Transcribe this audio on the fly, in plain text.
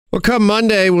Well, come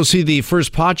Monday, we'll see the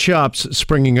first pot shops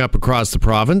springing up across the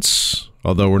province,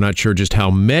 although we're not sure just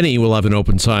how many will have an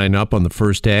open sign up on the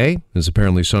first day, as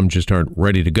apparently some just aren't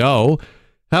ready to go.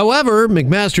 However,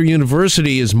 McMaster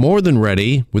University is more than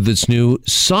ready with its new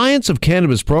Science of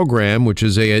Cannabis program, which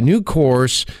is a new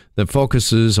course that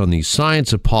focuses on the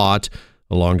science of pot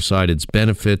alongside its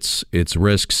benefits, its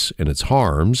risks, and its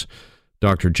harms.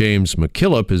 Dr. James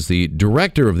McKillop is the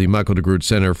director of the Michael DeGroote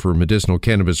Center for Medicinal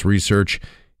Cannabis Research,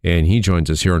 and he joins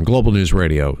us here on Global News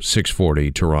Radio,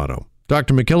 640 Toronto.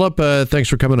 Dr. McKillop, thanks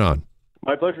for coming on.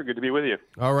 My pleasure. Good to be with you.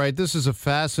 All right. This is a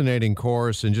fascinating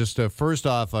course. And just first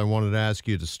off, I wanted to ask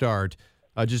you to start,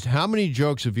 just how many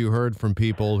jokes have you heard from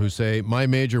people who say, my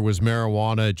major was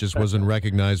marijuana, it just wasn't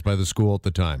recognized by the school at the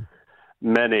time?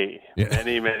 Many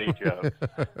jokes.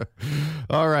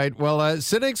 All right. Well,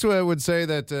 cynics would say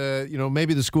that,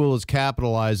 maybe the school is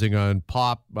capitalizing on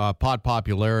pot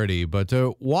popularity. But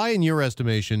why, in your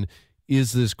estimation,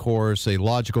 is this course a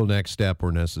logical next step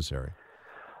or necessary?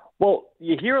 Well,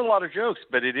 you hear a lot of jokes,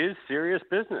 but it is serious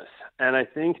business. And I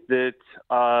think that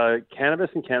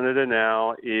cannabis in Canada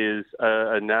now is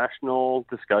a national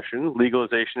discussion.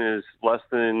 Legalization is less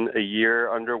than a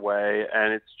year underway,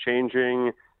 and it's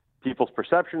changing people's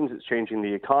perceptions. It's changing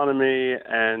the economy.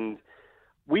 And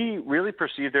we really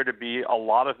perceive there to be a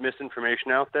lot of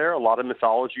misinformation out there, a lot of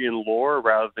mythology and lore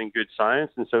rather than good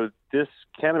science. And so this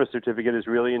cannabis certificate is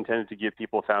really intended to give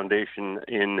people a foundation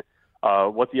in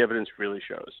what the evidence really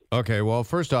shows. Okay, well,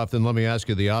 first off, then let me ask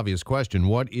you the obvious question.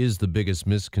 What is the biggest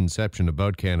misconception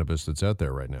about cannabis that's out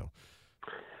there right now?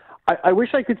 I wish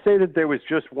I could say that there was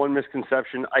just one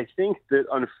misconception. I think that,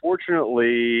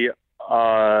 unfortunately,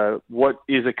 what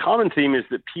is a common theme is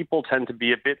that people tend to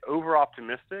be a bit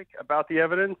over-optimistic about the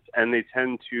evidence, and they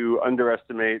tend to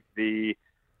underestimate the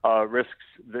risks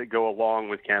that go along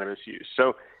with cannabis use.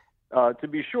 So, to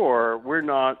be sure, we're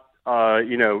not,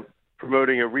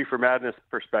 promoting a reefer madness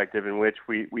perspective in which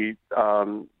we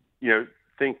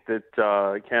think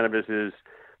that cannabis is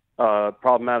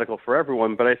problematical for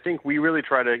everyone. But I think we really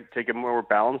try to take a more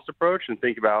balanced approach and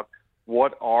think about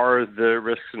what are the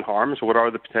risks and harms, what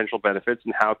are the potential benefits,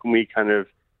 and how can we kind of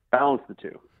balance the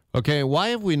two. Okay, why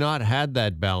have we not had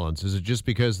that balance? Is it just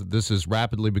because this has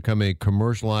rapidly become a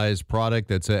commercialized product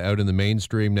that's out in the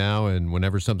mainstream now, and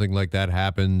whenever something like that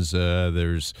happens,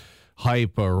 there's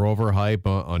hype or overhype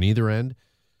on either end?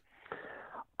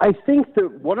 I think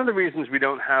that one of the reasons we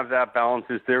don't have that balance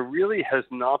is there really has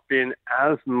not been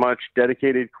as much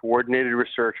dedicated, coordinated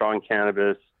research on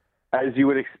cannabis as you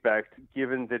would expect,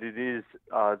 given that it is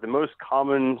the most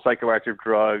common psychoactive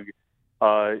drug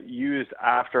used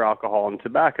after alcohol and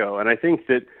tobacco. And I think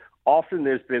that often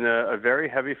there's been a very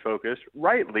heavy focus,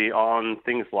 rightly, on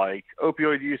things like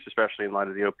opioid use, especially in light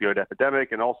of the opioid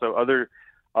epidemic, and also other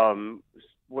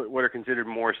what are considered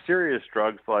more serious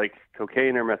drugs like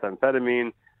cocaine or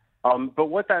methamphetamine. But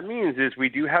what that means is we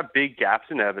do have big gaps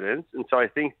in evidence. And so I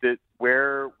think that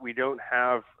where we don't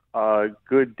have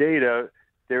good data,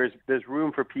 there's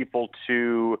room for people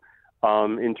to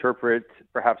interpret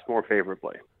perhaps more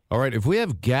favorably. All right. If we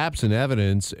have gaps in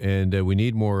evidence and we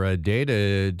need more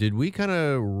data, did we kind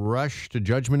of rush to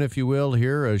judgment, if you will,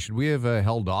 here? Should we have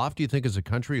held off, do you think, as a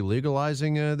country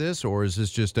legalizing this, or is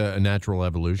this just a natural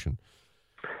evolution?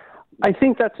 I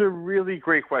think that's a really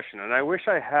great question, and I wish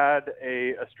I had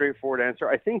a straightforward answer.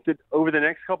 I think that over the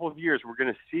next couple of years, we're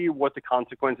going to see what the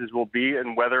consequences will be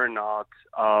and whether or not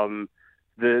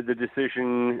the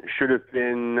decision should have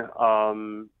been,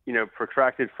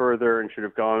 protracted further and should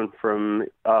have gone from,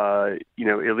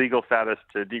 illegal status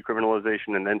to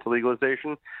decriminalization and then to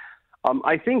legalization.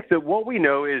 I think that what we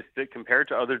know is that compared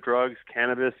to other drugs,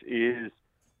 cannabis is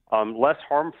less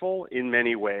harmful in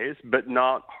many ways, but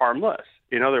not harmless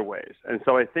in other ways. And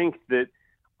so I think that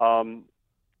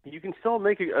you can still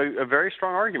make a very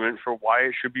strong argument for why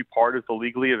it should be part of the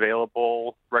legally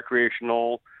available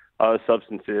recreational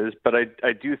substances. But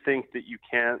I do think that you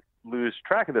can't lose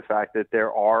track of the fact that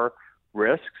there are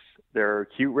risks. There are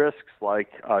acute risks like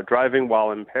driving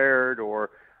while impaired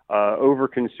or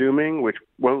over-consuming, which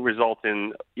won't result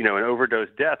in an overdose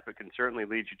death, but can certainly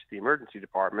lead you to the emergency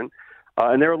department.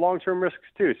 And there are long-term risks,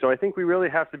 too. So I think we really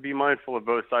have to be mindful of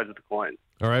both sides of the coin.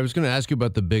 All right. I was going to ask you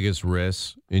about the biggest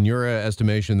risks. In your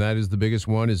estimation, that is the biggest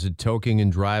one. Is it toking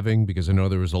and driving? Because I know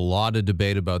there was a lot of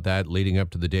debate about that leading up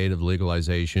to the date of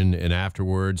legalization and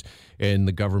afterwards, and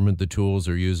the government, the tools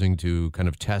they're using to kind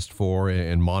of test for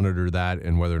and monitor that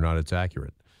and whether or not it's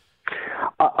accurate.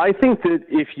 I think that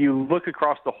if you look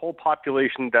across the whole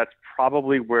population, that's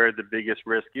probably where the biggest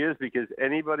risk is, because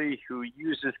anybody who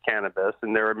uses cannabis,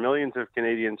 and there are millions of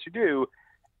Canadians who do,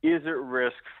 is at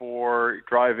risk for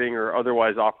driving or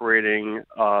otherwise operating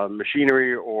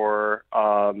machinery or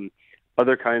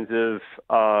other kinds of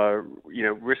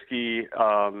risky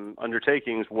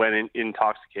undertakings when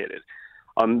intoxicated.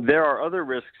 There are other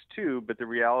risks too, but the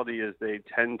reality is they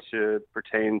tend to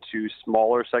pertain to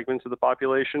smaller segments of the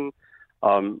population.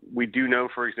 We do know,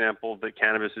 for example, that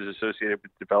cannabis is associated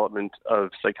with development of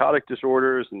psychotic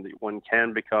disorders and that one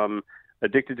can become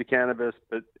addicted to cannabis,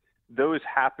 but those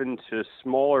happen to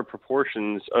smaller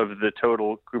proportions of the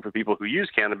total group of people who use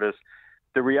cannabis.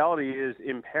 The reality is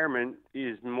impairment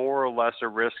is more or less a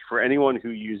risk for anyone who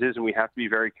uses, and we have to be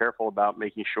very careful about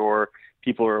making sure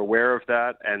people are aware of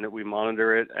that and that we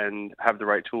monitor it and have the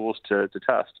right tools to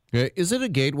test. Is it a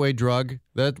gateway drug?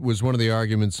 That was one of the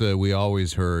arguments we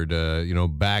always heard,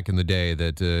 back in the day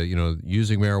that,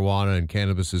 using marijuana and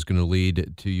cannabis is going to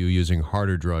lead to you using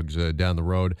harder drugs down the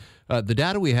road. The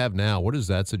data we have now, what does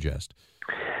that suggest?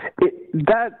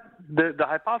 The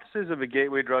hypothesis of a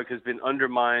gateway drug has been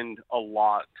undermined a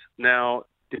lot. Now,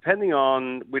 depending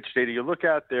on which data you look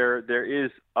at, there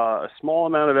is a small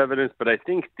amount of evidence, but I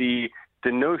think the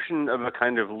notion of a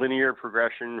kind of linear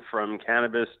progression from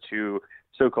cannabis to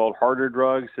so-called harder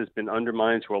drugs has been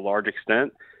undermined to a large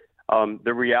extent.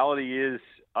 The reality is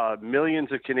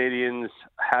millions of Canadians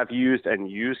have used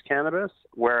and use cannabis,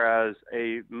 whereas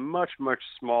a much, much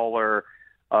smaller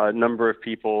number of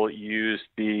people use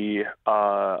the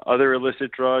other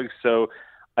illicit drugs. So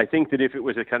I think that if it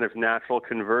was a kind of natural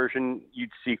conversion, you'd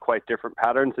see quite different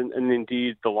patterns. And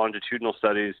indeed, the longitudinal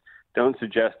studies don't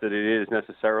suggest that it is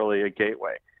necessarily a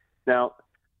gateway. Now,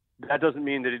 that doesn't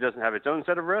mean that it doesn't have its own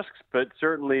set of risks, but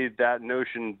certainly that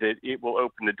notion that it will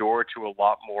open the door to a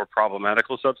lot more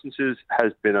problematical substances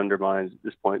has been undermined at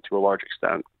this point to a large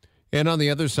extent. And on the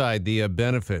other side, the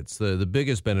benefits, the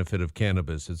biggest benefit of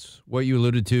cannabis, it's what you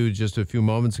alluded to just a few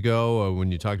moments ago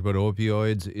when you talked about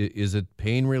opioids. Is it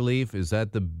pain relief? Is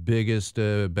that the biggest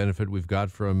benefit we've got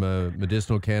from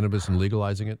medicinal cannabis and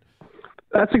legalizing it?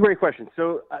 That's a great question.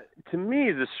 So to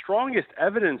me, the strongest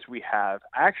evidence we have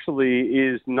actually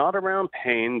is not around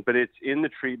pain, but it's in the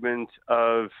treatment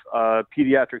of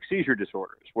pediatric seizure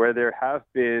disorders, where there have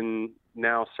been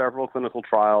now several clinical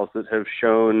trials that have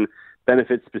shown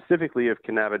benefits specifically of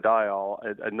cannabidiol,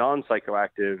 a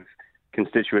non-psychoactive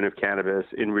constituent of cannabis,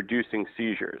 in reducing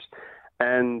seizures.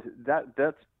 And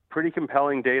that's pretty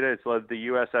compelling data. It's led the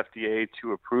U.S. FDA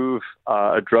to approve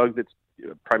a drug that's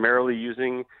primarily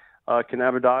using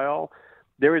cannabidiol.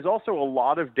 There is also a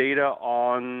lot of data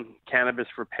on cannabis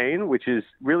for pain, which is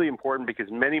really important because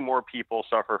many more people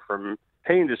suffer from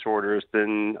pain disorders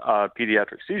than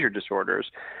pediatric seizure disorders.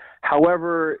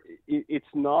 However, it's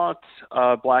not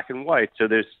black and white. So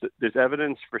there's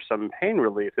evidence for some pain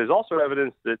relief. There's also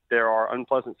evidence that there are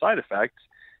unpleasant side effects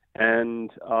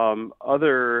and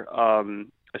other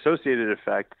associated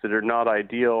effects that are not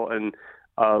ideal and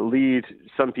lead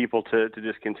some people to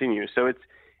discontinue. So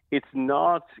it's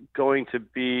not going to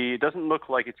be. It doesn't look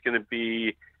like it's going to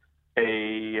be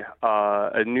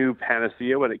a new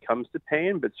panacea when it comes to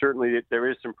pain, but certainly there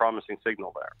is some promising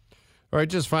signal there. All right,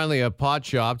 just finally, pot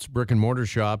shops, brick and mortar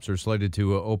shops are slated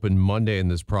to open Monday in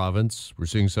this province. We're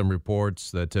seeing some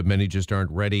reports that many just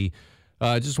aren't ready.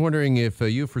 Just wondering if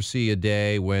you foresee a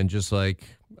day when, just like,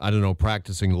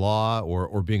 practicing law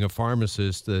or being a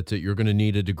pharmacist, that you're going to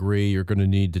need a degree, you're going to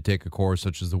need to take a course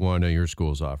such as the one your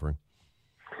school is offering.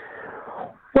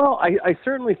 Well, I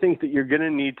certainly think that you're going to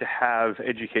need to have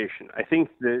education. I think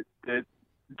that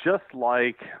just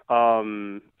like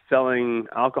selling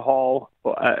alcohol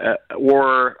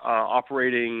or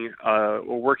operating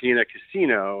or working in a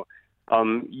casino,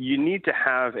 you need to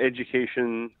have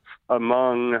education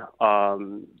among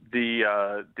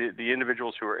the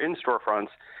individuals who are in storefronts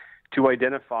to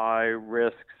identify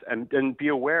risks and be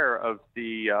aware of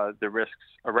the risks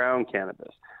around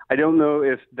cannabis. I don't know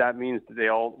if that means that they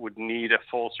all would need a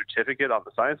full certificate on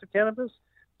the science of cannabis,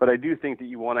 but I do think that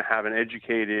you want to have an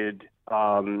educated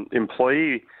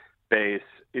employee base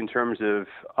in terms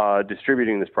of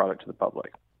distributing this product to the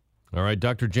public. All right,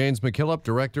 Dr. James McKillop,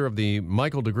 director of the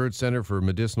Michael DeGroot Center for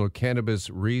Medicinal Cannabis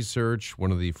Research,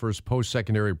 one of the first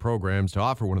post-secondary programs to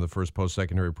offer one of the first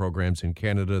post-secondary programs in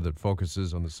Canada that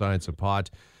focuses on the science of pot.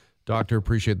 Doctor,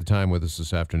 appreciate the time with us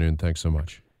this afternoon. Thanks so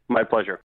much. My pleasure.